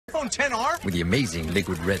iPhone XR? With the amazing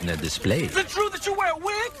liquid retina display. Is it true that you wear a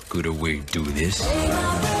wig? Could a wig do this?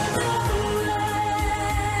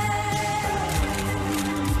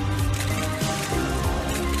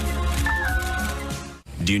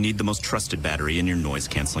 Do you need the most trusted battery in your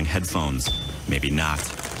noise-canceling headphones? Maybe not.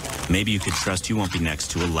 Maybe you could trust you won't be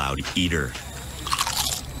next to a loud eater.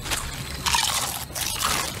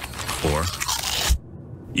 Or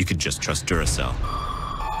you could just trust Duracell.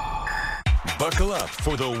 Buckle up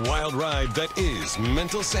for the wild ride that is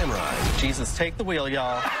Mental Samurai. Jesus, take the wheel,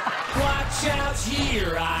 y'all. Watch out,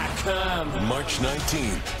 here I come. March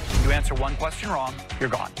 19th. You answer one question wrong, you're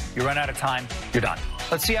gone. You run out of time, you're done.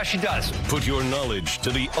 Let's see how she does. Put your knowledge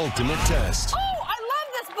to the ultimate test. Oh, I love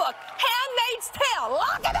this book, Handmaid's Tale.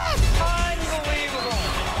 Look at it! Unbelievable.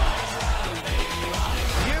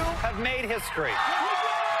 You have made history.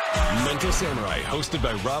 Mental Samurai, hosted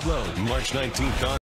by Rob Lowe, March 19th on